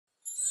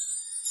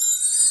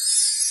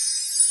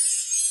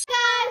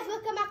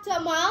welcome back to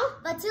Amal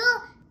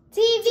Batul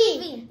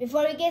TV.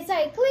 Before we get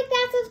started, click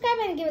that subscribe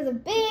and give us a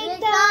big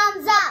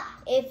thumbs up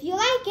if you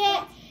like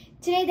it.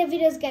 Today the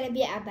video is gonna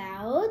be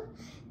about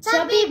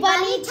Chubby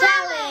Bunny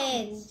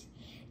Challenge.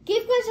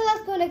 كيفكم ان شاء الله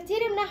تكونوا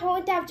كتير مناح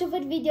وانت عم تشوفوا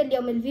الفيديو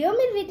اليوم.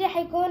 الفيديو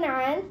حيكون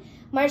عن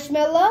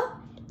مارشملو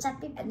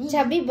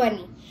Chubby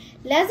Bunny.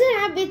 لازم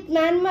نعبي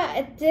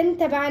التم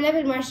تبعنا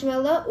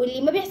بالمارشملو،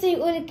 واللي ما بيحسن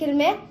يقول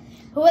الكلمة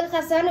هو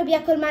الخسران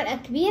وبياكل معلقة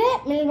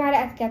كبيرة من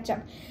المعلقة كاتشب.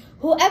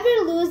 Whoever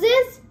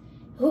loses,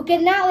 who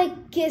cannot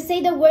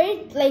say the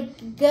word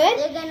good,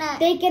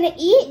 they're gonna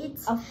eat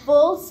a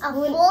full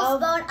spoon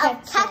of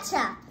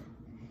ketchup.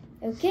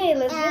 Okay,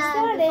 let's get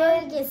started. Before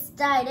we get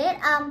started,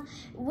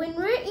 when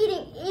we're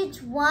eating each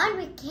one,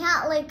 we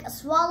can't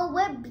swallow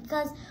it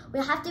because we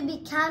have to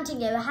be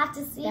counting it. We have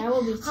to see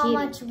how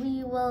much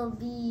we will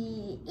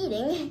be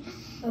eating.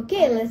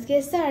 Okay, let's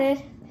get started.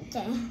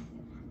 Okay,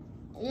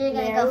 you're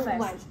gonna go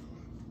first.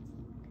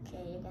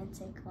 Okay, you're gonna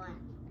take one.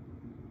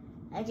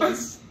 Okay,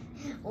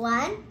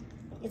 one.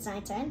 It's my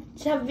turn.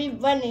 Chubby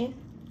Bunny.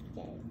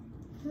 Okay.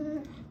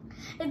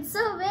 It's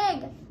so big.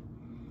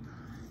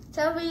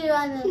 Chubby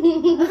Bunny.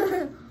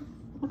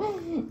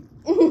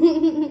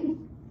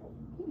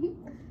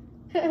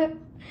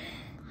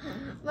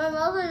 My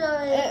mouth is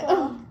already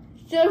full.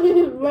 Chubby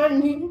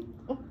Bunny.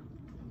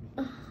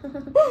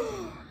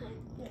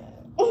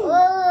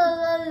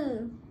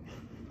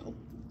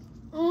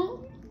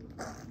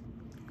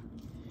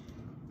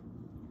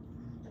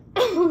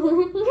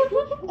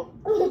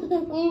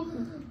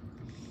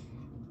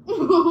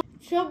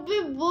 Chubby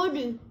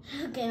Bunny.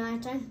 Okay, my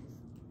turn.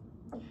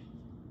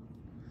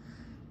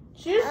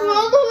 She's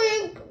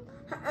smothering.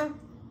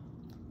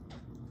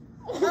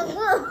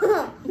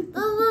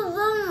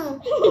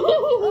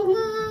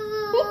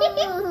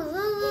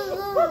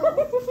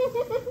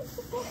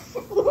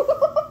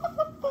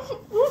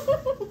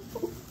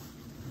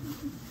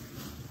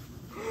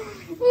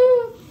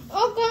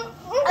 Okay.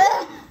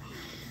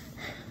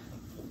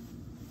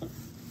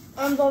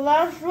 I'm the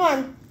last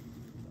one.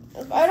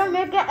 If I don't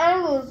make it, I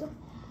lose.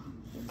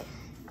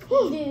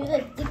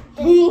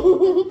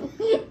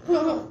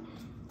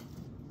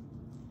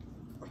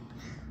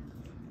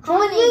 How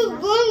many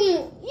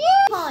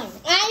points?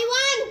 I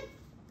won.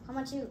 How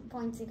much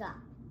points you got?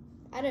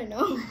 I don't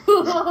know.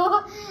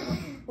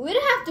 We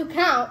don't have to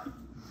count.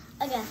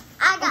 Okay,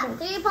 I got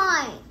 3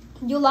 points.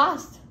 You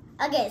lost.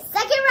 Okay,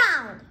 second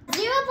round.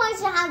 0 points,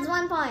 she has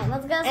 1 point.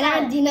 Let's go. أنا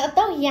عندي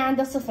نقطة وهي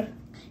عندها صفر.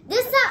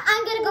 This time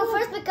I'm gonna go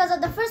first because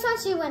of the first one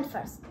she went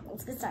first.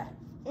 Let's get started.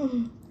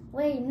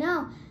 Wait,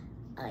 no.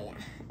 Oh yeah.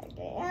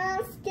 Okay,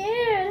 I'm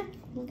scared.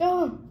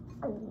 Go.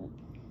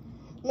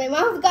 My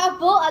mouth got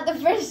full at the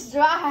first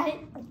try.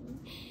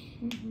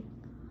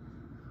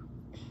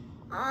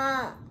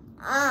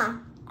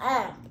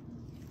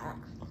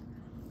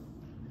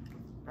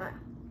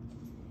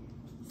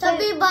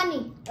 Chubby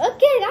Bunny.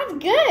 Okay, that's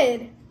good.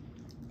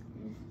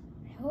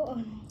 Hold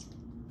on.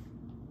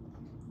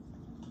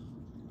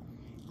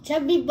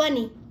 Chubby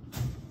Bunny.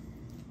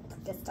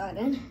 Let's get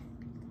started.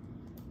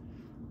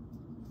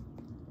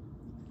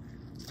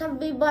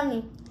 Chubby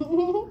Bunny.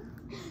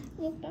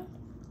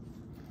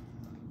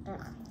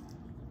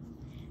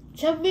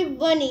 Chubby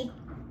Bunny.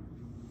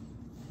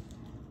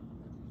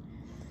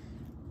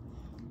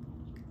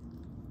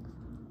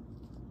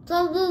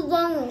 Chubby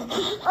Bunny.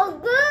 Oh,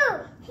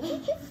 good.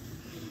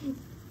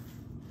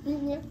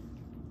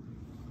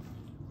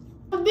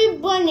 Chubby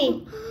Bunny.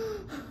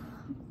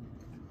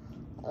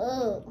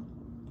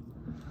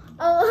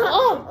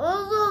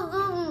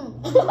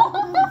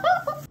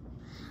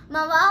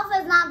 My mouth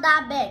is not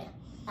that big.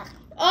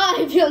 Oh,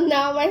 I feel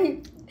now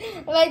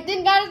my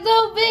thing got so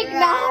big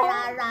now.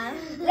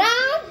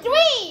 Round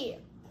 3.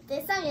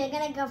 This time you're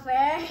gonna go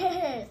first.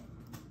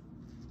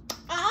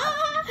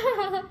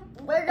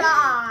 We're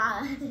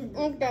done.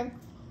 Okay.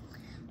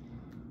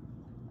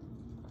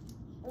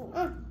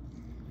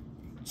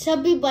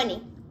 Chubby Bunny.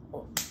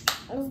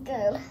 Let's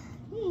go.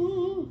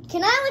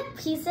 Can I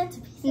piece it to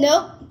pieces?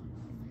 Nope.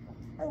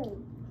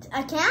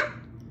 I can?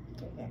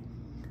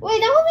 Wait,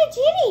 that would be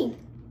cheating.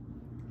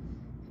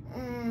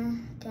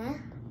 Okay.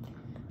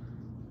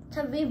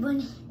 Chubby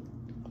Bunny.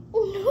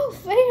 No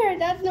fair.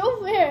 That's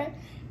no fair.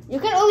 You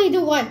can only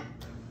do one,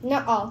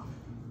 not all.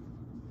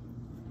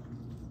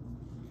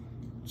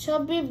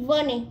 Chubby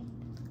Bunny.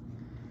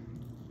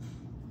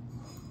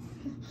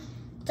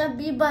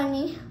 Chubby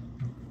Bunny.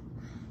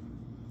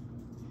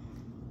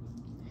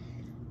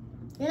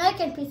 You know I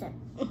can piece it.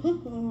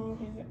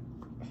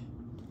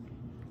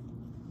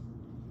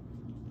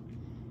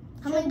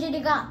 How many did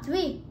you got?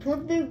 3.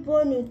 Chubby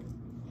Bunny.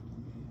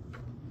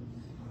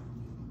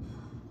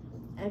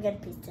 I'm gonna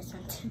piece this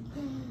one too.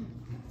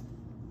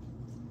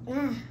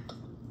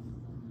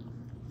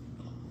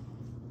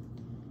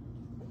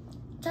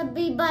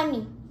 Chubby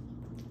Bunny.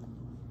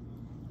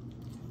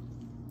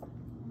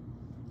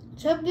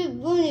 Chubby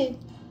Bunny.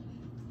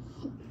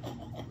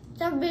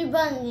 Chubby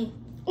Bunny.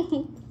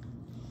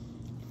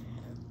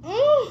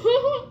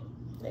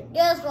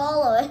 Just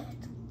swallow it.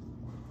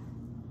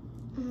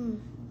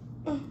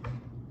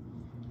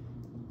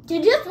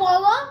 Did you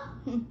swallow?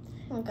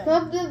 Okay.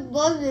 Chubby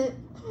Bunny.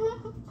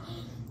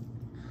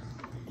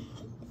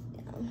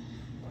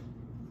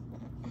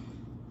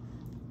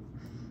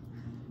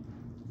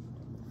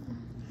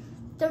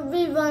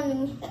 Chubby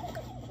Bunny.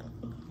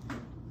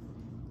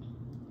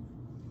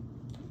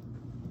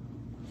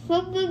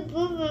 Chubby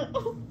Bunny.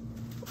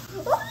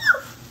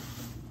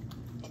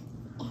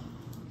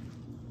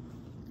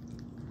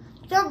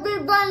 Chubby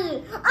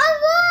Bunny. I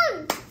won!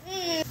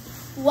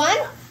 1,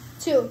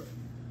 2.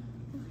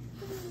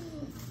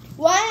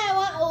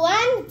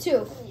 1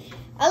 2.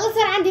 الله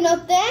صار عندي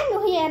نقطتين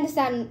وهي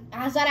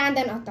صار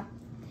عندها نقطة.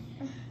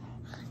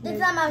 This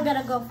time I'm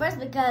gonna go first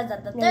because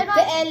of the third one.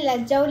 ننتقل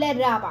للجولة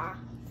الرابعة.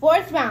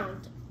 4th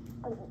round.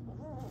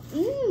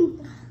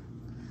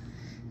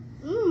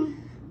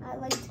 I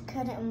like to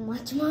cut it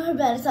much more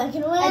better so I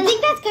can win. I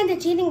think that's kind of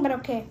cheating, but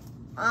okay.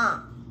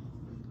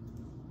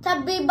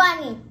 Chubby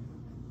Bunny.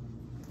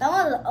 That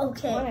was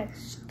okay.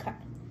 cut.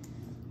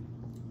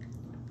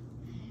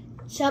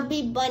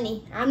 Chubby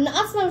Bunny. عم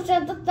أصلا مش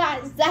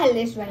هتطلع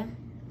سهلة شوي.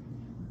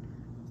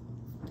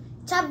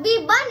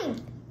 Chubby Bunny.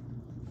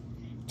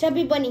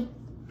 Chubby Bunny.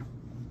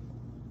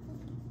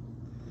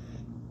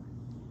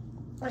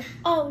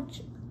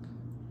 Ouch.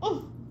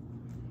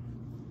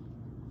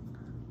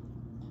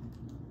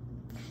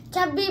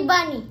 Chubby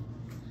Bunny.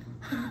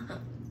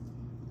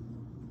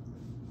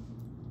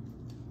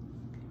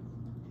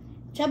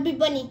 Chubby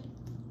Bunny.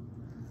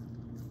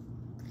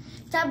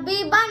 Chubby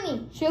Bunny.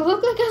 She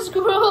look like a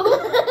squirrel.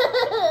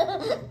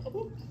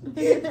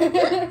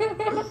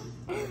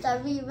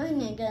 Chubby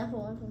Bunny. Get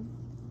hold of him.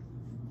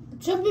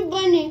 Chubby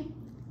Bunny.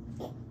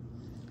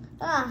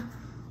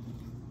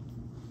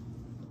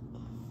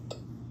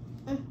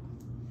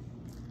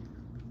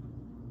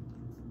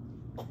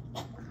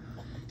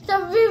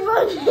 Chubby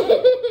Bunny.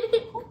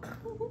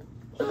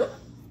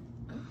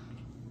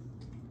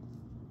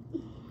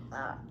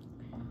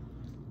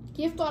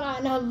 كيف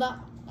طلعنا هلا؟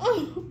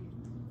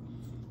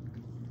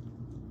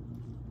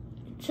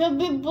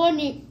 Chubby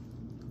Bunny.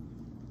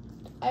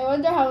 I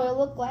wonder how it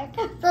look like.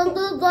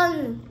 Chubby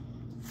Bunny.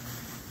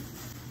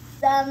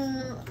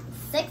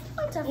 6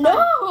 points or 5? No.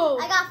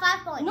 I got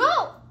 5 points. No.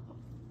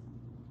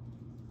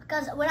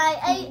 Because when I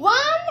ate 1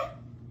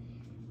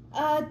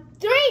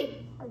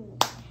 3.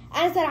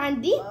 أنا صار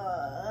عندي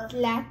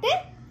 3.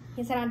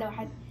 هي صار عندها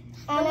 1.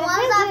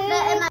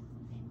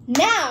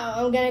 Now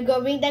I'm gonna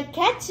go bring the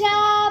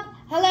ketchup.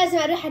 هلا لازم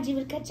أروح أجيب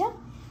الكاتشب.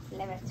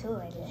 Level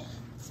 2.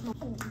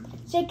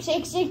 Shake,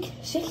 shake, shake,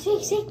 shake,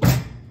 shake, shake.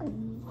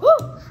 Woo.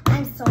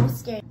 I'm so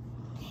scared.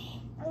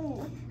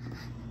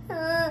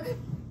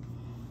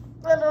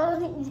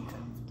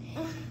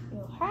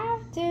 You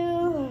have to.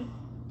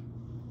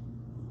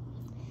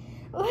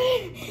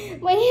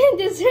 My hand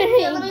is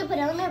hurting. Let me put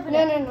it.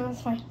 No,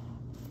 it's fine.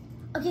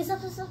 Okay, stop.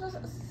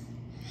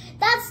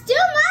 That's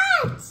too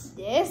much.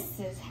 This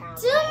is how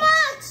Too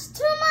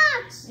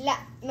much. لا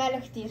ما له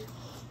كتير.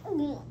 I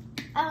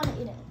want to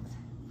eat it.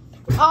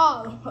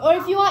 Oh, or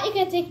if you want, you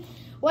can take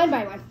 1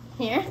 by 1.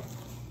 Here,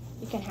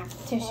 you can have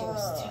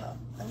tissues too.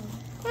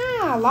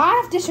 A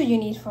lot of tissue you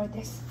need for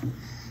this.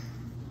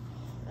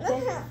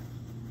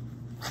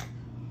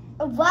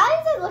 Why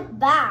does it look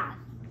bad?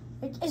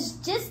 It's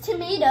just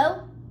tomato.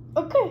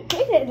 Okay,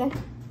 eat it then.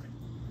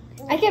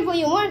 I can put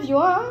you more if you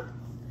want.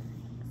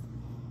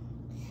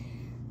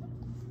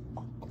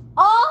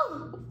 Oh!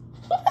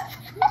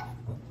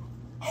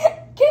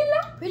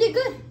 كله Really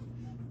good.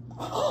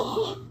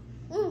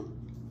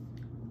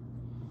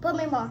 Put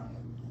me more.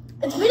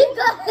 It's really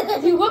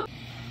good.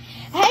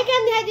 هيك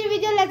كان هذا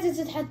الفيديو. لا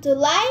تنسوا تحطوا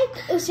لايك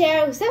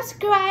وشير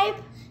وسبسكرايب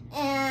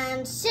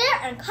and share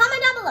and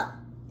comment down below.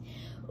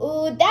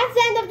 That's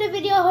the end of the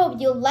video. Hope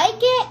you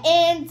like it,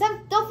 and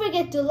don't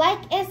forget to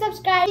like and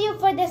subscribe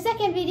for the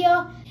second video.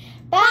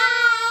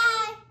 Bye.